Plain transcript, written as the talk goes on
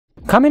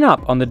Coming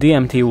up on the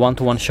DMT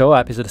One-to-One Show,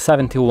 episode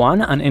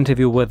 71, an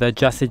interview with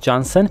Jessey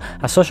Jansen,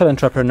 a social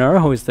entrepreneur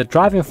who is the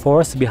driving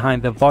force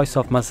behind the Voice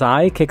of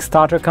Maasai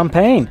Kickstarter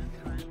campaign.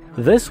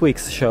 This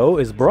week's show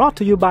is brought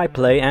to you by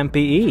Play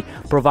MPE,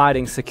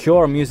 providing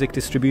secure music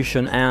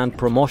distribution and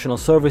promotional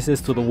services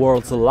to the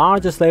world's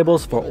largest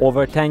labels for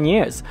over 10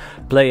 years.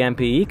 Play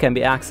MPE can be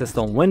accessed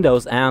on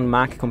Windows and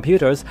Mac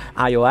computers,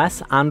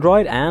 iOS,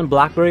 Android and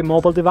BlackBerry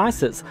mobile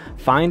devices.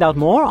 Find out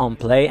more on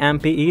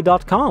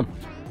plaympe.com.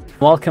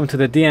 Welcome to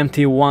the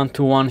DMT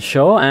One-to-One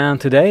Show, and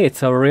today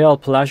it's a real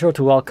pleasure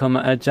to welcome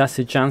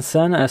Jessey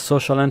Jansen, a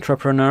social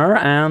entrepreneur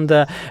and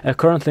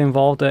currently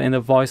involved in the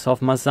Voice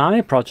of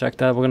Maasai project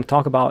that we're going to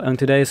talk about on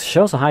today's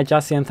show. So hi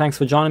Jessey, and thanks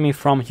for joining me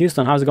from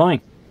Houston. How's it going?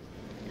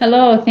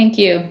 Hello, thank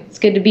you. It's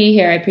good to be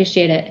here. I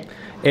appreciate it.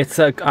 It's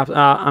an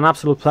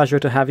absolute pleasure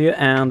to have you,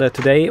 and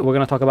today we're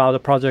going to talk about a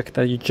project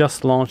that you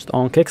just launched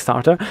on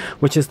Kickstarter,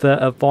 which is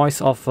the Voice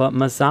of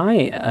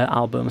Maasai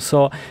album.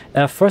 So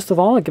first of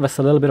all, give us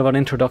a little bit of an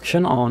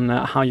introduction on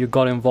how you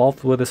got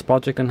involved with this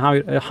project and how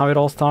it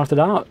all started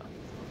out.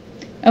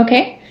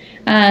 Okay,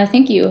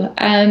 thank you.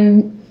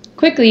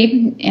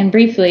 Quickly and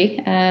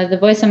briefly, the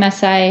Voice of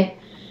Maasai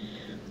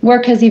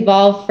work has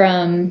evolved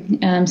from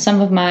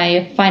some of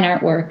my fine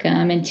art work.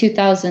 In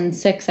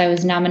 2006, I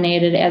was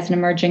nominated as an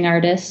emerging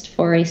artist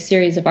for a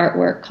series of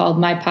artwork called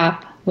My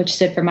Pop, which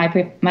stood for My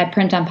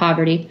Print on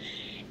Poverty.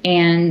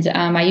 And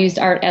I used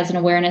art as an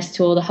awareness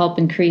tool to help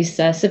increase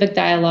civic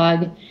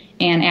dialogue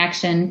and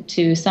action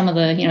to some of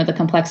the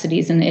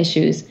complexities and the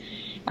issues.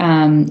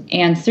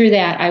 And through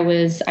that, I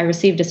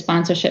received a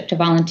sponsorship to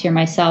volunteer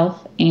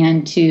myself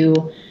and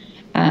to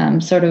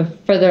sort of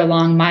further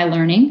along my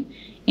learning.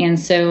 And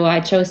so I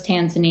chose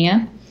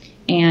Tanzania,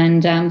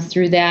 and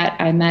through that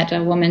I met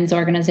a women's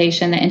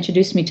organization that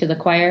introduced me to the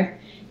choir,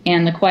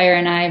 and the choir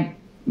and I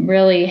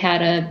really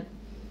had a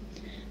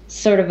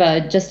sort of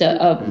just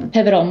a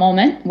pivotal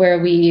moment where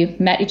we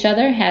met each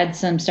other, had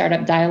some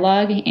startup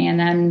dialogue, and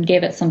then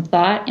gave it some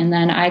thought, and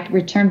then I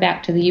returned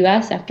back to the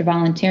U.S. after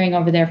volunteering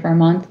over there for a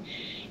month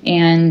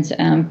and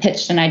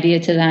pitched an idea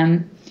to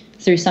them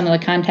through some of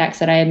the contacts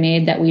that I had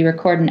made that we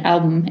record an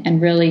album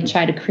and really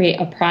try to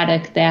create a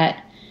product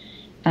that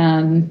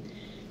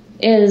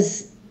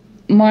is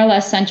more or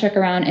less centric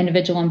around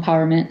individual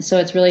empowerment. So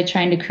it's really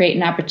trying to create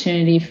an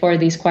opportunity for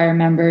these choir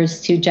members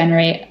to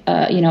generate,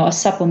 a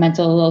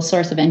supplemental little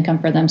source of income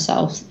for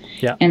themselves.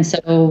 Yeah. And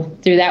so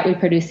through that, we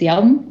produced the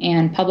album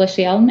and published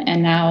the album,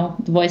 and now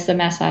the Voice of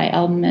Maasai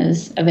album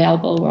is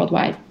available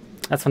worldwide.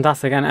 That's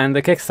fantastic. And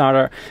the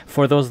Kickstarter,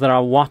 for those that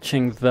are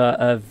watching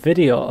the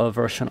video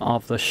version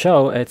of the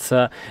show, it's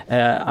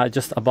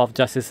just above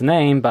Jessey's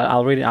name, but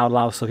I'll read it out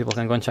loud so people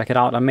can go and check it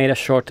out. I made a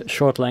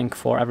short link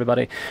for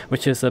everybody,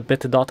 which is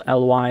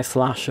bit.ly/Voice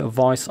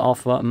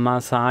of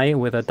Maasai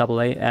with a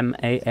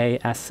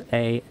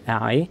AMAASAI.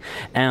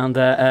 And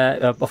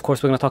of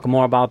course, we're going to talk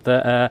more about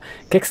the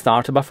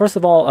Kickstarter. But first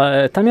of all,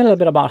 tell me a little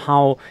bit about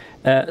how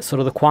sort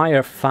of the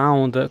choir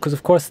found, because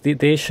of course the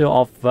issue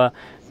of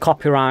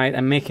copyright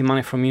and making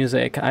money from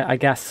music, I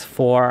guess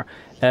for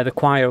the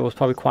choir was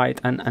probably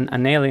quite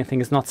an alien thing.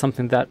 It's not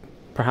something that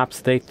perhaps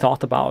they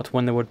thought about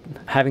when they were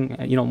having,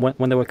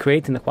 when they were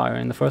creating the choir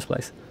in the first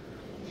place.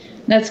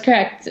 That's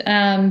correct.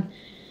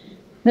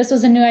 This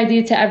was a new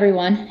idea to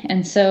everyone,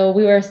 and so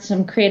we were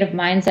some creative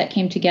minds that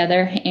came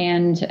together,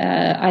 and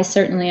I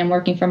certainly am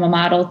working from a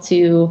model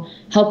to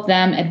help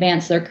them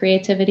advance their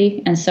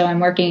creativity, and so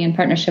I'm working in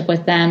partnership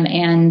with them,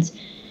 and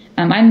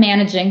I'm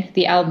managing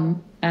the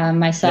album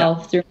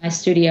myself through my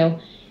studio,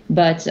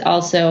 but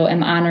also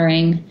am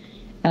honoring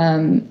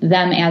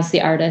them as the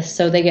artist,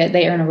 so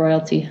they earn a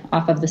royalty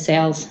off of the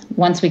sales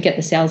once we get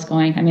the sales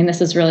going. I mean,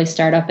 this is really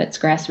startup, it's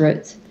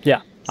grassroots.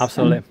 Yeah,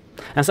 absolutely.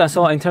 And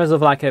so in terms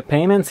of like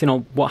payments,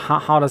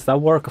 how does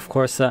that work? Of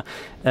course, it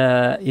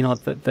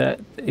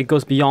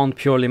goes beyond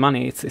purely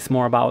money. It's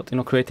more about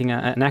creating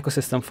an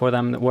ecosystem for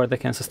them where they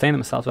can sustain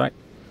themselves, right?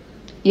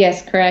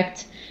 Yes,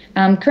 correct.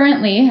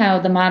 Currently, how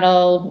the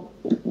model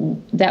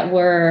that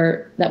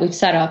we've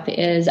set up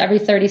is every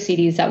 30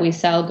 CDs that we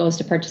sell goes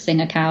to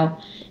purchasing a cow,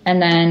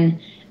 and then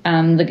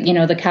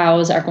the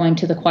cows are going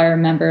to the choir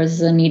members,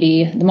 the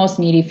most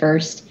needy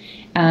first.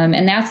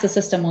 And that's the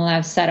system we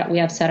have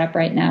set up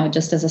right now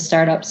just as a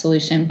startup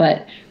solution.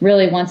 But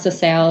really, once the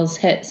sales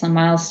hit some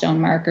milestone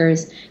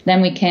markers,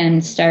 then we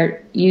can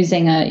start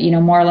using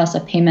more or less a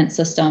payment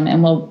system,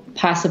 and we'll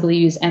possibly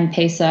use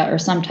M-Pesa or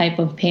some type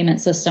of payment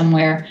system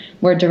where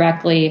we're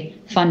directly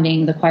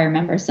funding the choir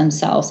members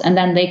themselves, and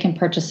then they can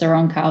purchase their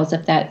own cows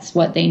if that's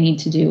what they need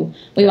to do.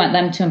 We want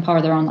them to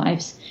empower their own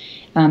lives.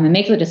 And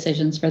make the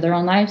decisions for their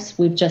own lives.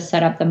 We've just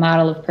set up the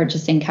model of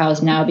purchasing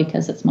cows now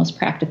because it's most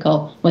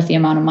practical with the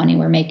amount of money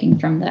we're making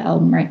from the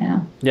album right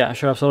now. Yeah,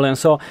 sure, absolutely. And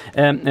so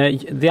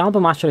the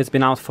album actually has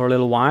been out for a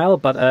little while,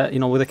 but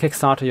with the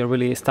Kickstarter, you're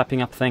really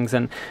stepping up things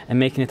and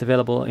making it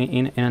available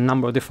in a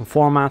number of different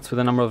formats with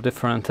a number of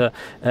different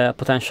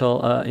potential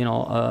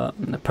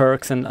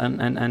perks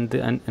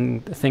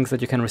and things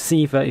that you can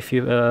receive if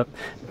you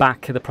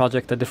back the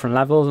project at different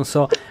levels. And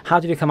so how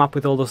did you come up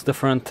with all those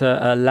different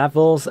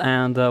levels,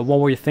 and what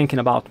were you thinking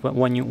about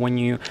when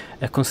you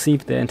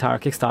conceived the entire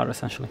Kickstarter,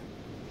 essentially?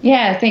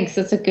 Yeah, thanks.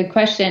 That's a good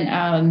question.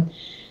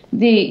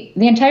 The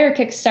entire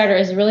Kickstarter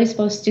is really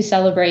supposed to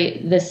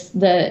celebrate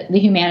the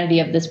humanity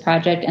of this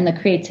project and the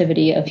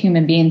creativity of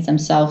human beings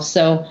themselves.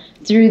 So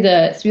through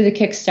the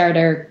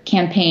Kickstarter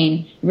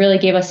campaign, really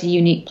gave us a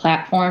unique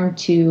platform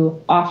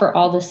to offer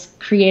all this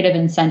creative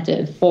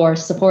incentive for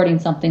supporting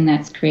something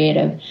that's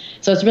creative.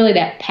 So it's really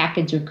that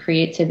package of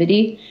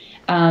creativity,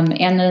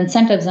 and the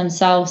incentives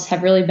themselves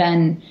have really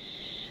been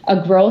a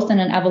growth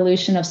and an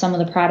evolution of some of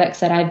the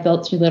products that I've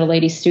built through Little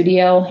Lady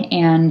Studio,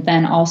 and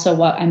then also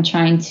what I'm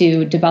trying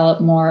to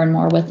develop more and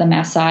more with the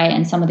Maasai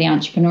and some of the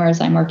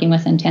entrepreneurs I'm working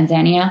with in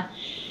Tanzania.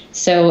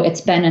 So it's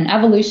been an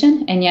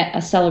evolution and yet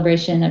a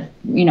celebration of,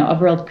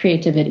 of real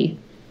creativity.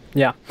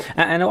 Yeah,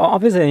 and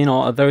obviously,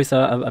 there is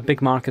a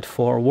big market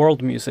for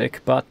world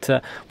music, but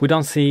we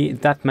don't see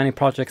that many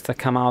projects that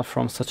come out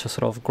from such a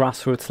sort of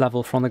grassroots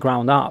level from the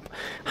ground up.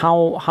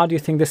 How do you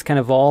think this can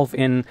evolve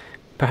in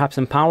perhaps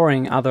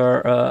empowering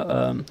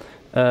other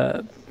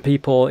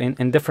people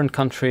in different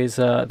countries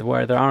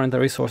where there aren't the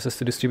resources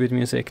to distribute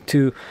music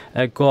to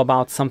go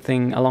about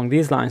something along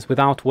these lines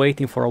without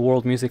waiting for a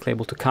world music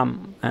label to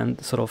come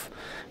and sort of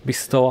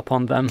bestow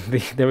upon them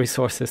the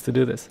resources to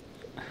do this?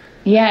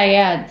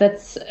 Yeah,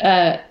 that's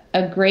a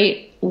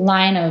great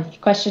line of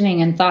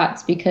questioning and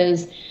thoughts,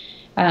 because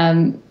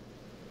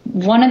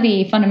one of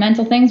the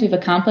fundamental things we've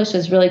accomplished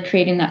is really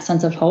creating that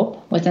sense of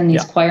hope within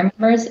these choir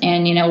members.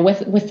 And,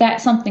 with that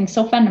something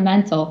so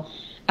fundamental,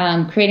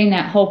 creating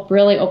that hope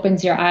really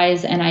opens your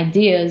eyes and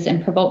ideas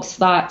and provokes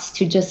thoughts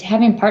to just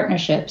having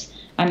partnerships.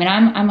 I mean,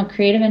 I'm a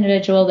creative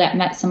individual that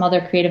met some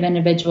other creative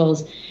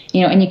individuals,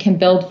 and you can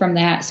build from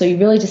that. So you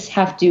really just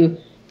have to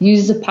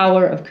use the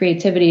power of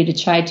creativity to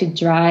try to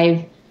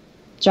drive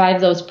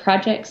those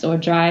projects or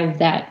drive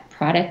that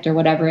product or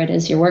whatever it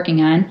is you're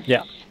working on.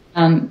 Yeah.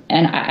 And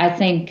I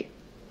think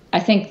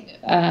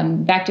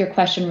back to your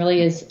question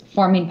really is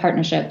forming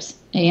partnerships,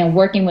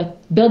 working with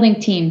building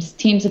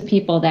teams of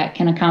people that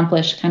can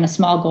accomplish kind of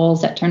small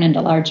goals that turn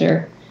into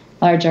larger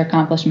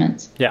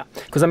accomplishments. Yeah,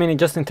 because I mean,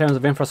 just in terms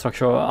of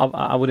infrastructure,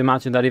 I would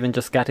imagine that even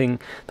just getting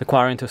the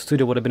choir into a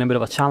studio would have been a bit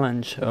of a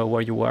challenge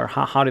where you were.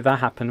 How did that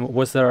happen?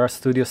 Was there a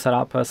studio set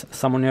up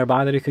somewhere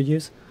nearby that you could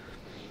use?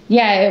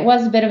 Yeah, it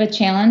was a bit of a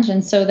challenge,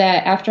 and so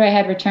that after I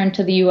had returned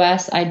to the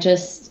U.S., I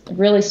just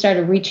really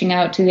started reaching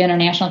out to the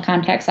international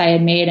contacts I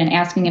had made and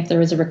asking if there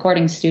was a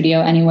recording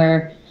studio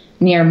anywhere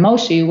near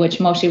Moshi,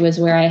 which Moshi was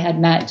where I had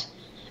met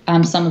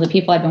some of the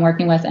people I'd been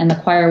working with, and the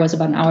choir was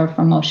about an hour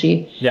from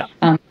Moshi. Yeah.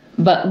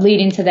 But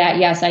leading to that,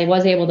 yes, I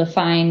was able to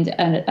find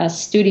a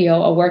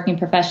studio, a working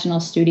professional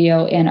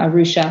studio in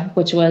Arusha,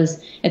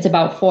 it's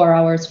about 4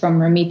 hours from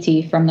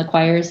Ramiti, from the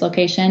choir's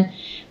location.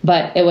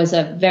 But it was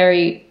a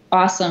very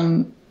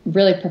awesome,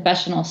 really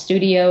professional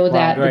studio. Wow,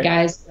 that great. The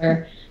guys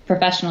were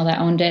professional that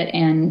owned it,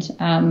 and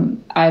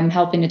I'm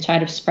helping to try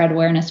to spread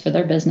awareness for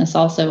their business,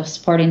 also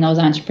supporting those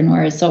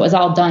entrepreneurs. So it was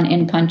all done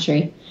in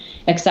country,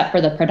 except for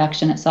the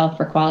production itself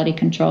for quality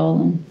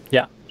control.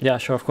 Yeah,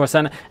 sure, of course.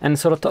 And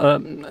sort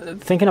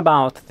of thinking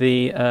about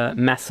the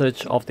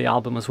message of the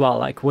album as well,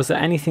 like, was there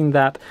anything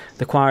that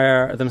the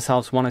choir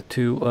themselves wanted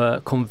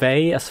to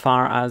convey as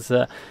far as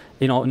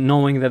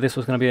knowing that this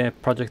was going to be a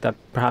project that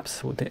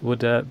perhaps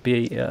would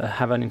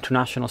have an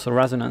international sort of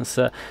resonance,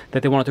 that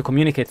they wanted to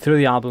communicate through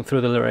the album,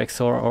 through the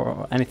lyrics,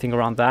 or anything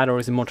around that, or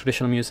is it more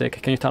traditional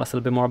music? Can you tell us a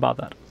little bit more about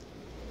that?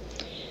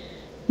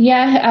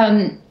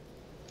 Yeah,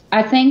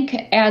 I think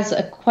as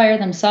a choir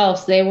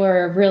themselves, they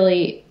were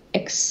really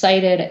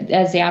excited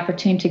as the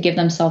opportunity to give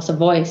themselves a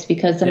voice,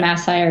 because the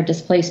Maasai are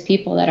displaced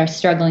people that are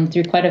struggling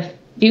through quite a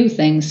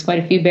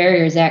few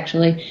barriers,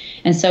 actually.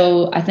 And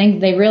so I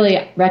think they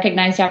really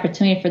recognize the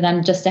opportunity for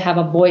them just to have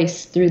a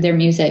voice through their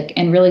music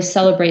and really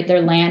celebrate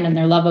their land and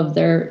their love of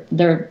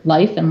their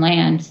life and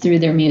land through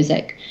their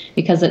music,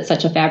 because it's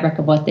such a fabric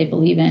of what they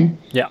believe in.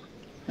 Yeah.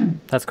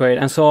 That's great.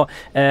 And so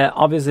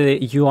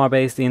obviously you are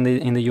based in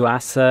the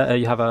US.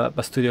 You have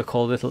a studio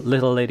called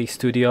Little Lady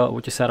Studio,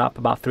 which you set up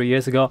about 3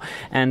 years ago.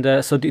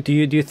 And so do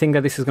you think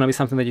that this is going to be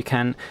something that you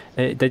can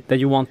that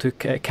you want to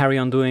carry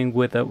on doing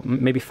with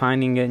maybe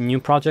finding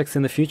new projects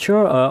in the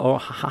future, or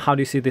how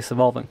do you see this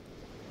evolving?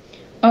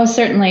 Oh,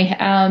 certainly.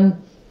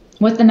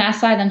 With the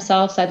Maasai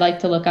themselves, I'd like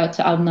to look out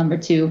to album number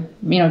 2,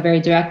 very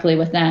directly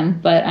with them.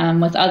 But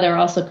with other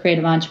also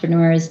creative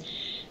entrepreneurs,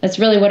 that's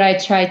really what I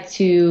try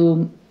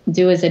to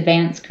do, is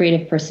advance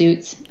creative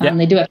pursuits.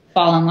 They do have to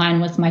fall in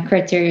line with my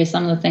criteria,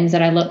 some of the things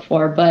that I look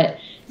for, but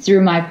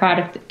through my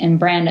product and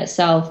brand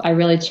itself, I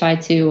really try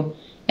to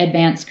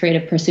advance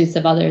creative pursuits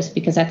of others,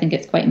 because I think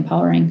it's quite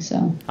empowering.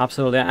 So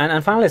absolutely.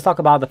 And finally, let's talk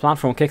about the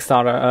platform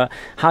Kickstarter.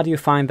 How do you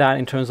find that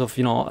in terms of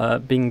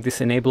being this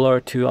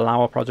enabler to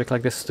allow a project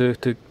like this to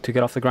get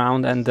off the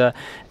ground? And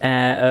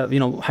have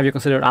you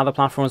considered other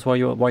platforms while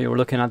you were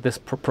looking at this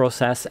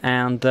process?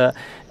 And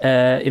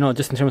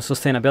just in terms of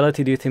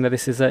sustainability, do you think that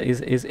this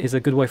is a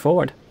good way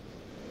forward?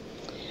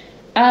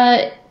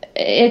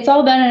 It's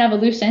all been an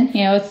evolution.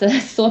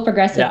 It's still a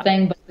progressive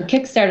thing, but the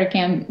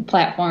Kickstarter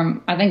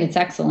platform, I think it's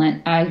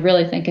excellent. I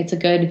really think it's a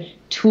good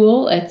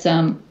tool. It's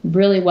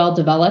really well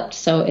developed,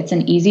 so it's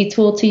an easy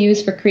tool to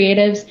use for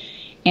creatives.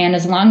 And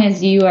as long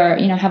as you are,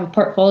 have a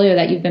portfolio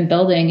that you've been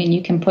building and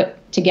you can put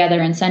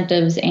together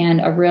incentives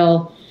and a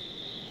real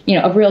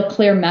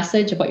clear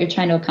message of what you're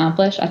trying to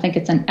accomplish, I think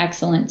it's an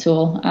excellent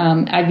tool.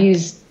 I've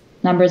used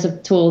numbers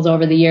of tools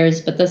over the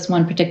years, but this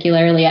one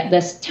particularly at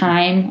this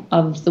time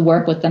of the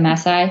work with the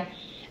Maasai,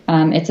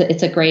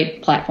 it's a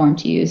great platform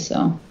to use.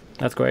 So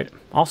that's great.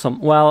 Awesome.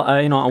 Well,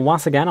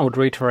 once again, I would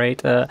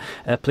reiterate,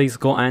 please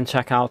go and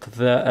check out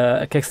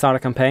the Kickstarter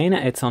campaign.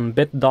 It's on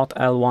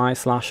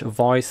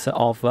bit.ly/voice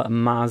of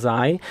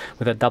Maasai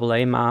with a double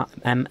A, Maasai.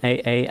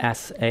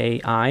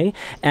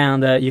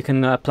 And you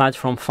can pledge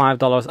from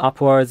 $5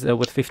 upwards.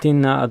 With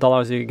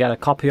 $15, you get a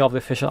copy of the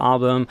official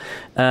album.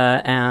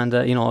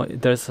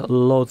 There's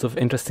loads of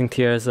interesting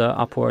tiers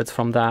upwards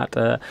from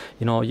that.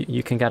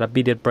 You can get a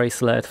beaded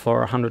bracelet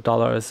for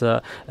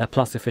 $100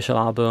 plus the official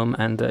album.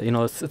 And,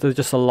 there's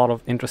just a lot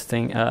of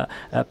interesting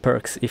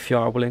perks if you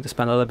are willing to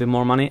spend a little bit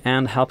more money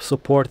and help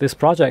support this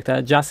project.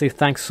 Jessey,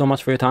 thanks so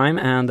much for your time,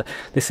 and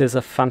this is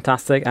a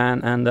fantastic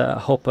and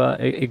hope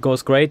it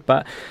goes great.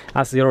 But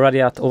as you're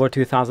already at over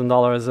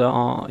 $2,000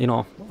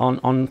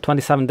 on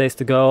 27 days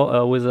to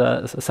go with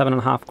a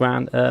 $7.5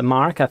 grand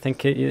mark, I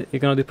think you're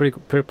going to do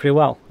pretty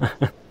well.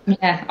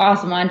 Yeah,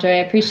 awesome, Andre.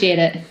 I appreciate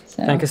it.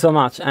 So. Thank you so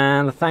much,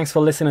 and thanks for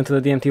listening to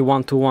the DMT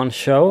 121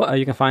 show.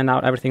 You can find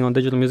out everything on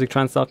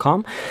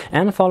digitalmusictrends.com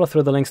and follow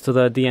through the links to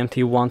the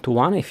DMT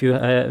 121 if you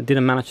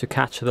didn't manage to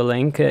catch the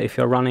link. If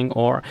you're running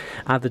or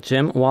at the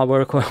gym while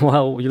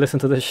you listen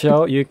to the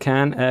show, you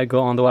can go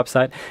on the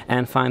website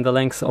and find the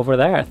links over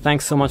there.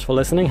 Thanks so much for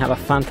listening. Have a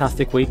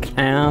fantastic week,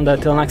 and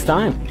until next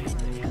time.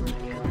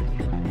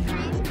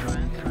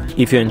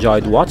 If you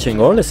enjoyed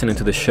watching or listening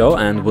to the show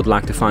and would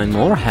like to find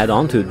more, head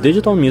on to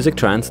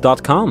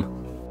digitalmusictrends.com.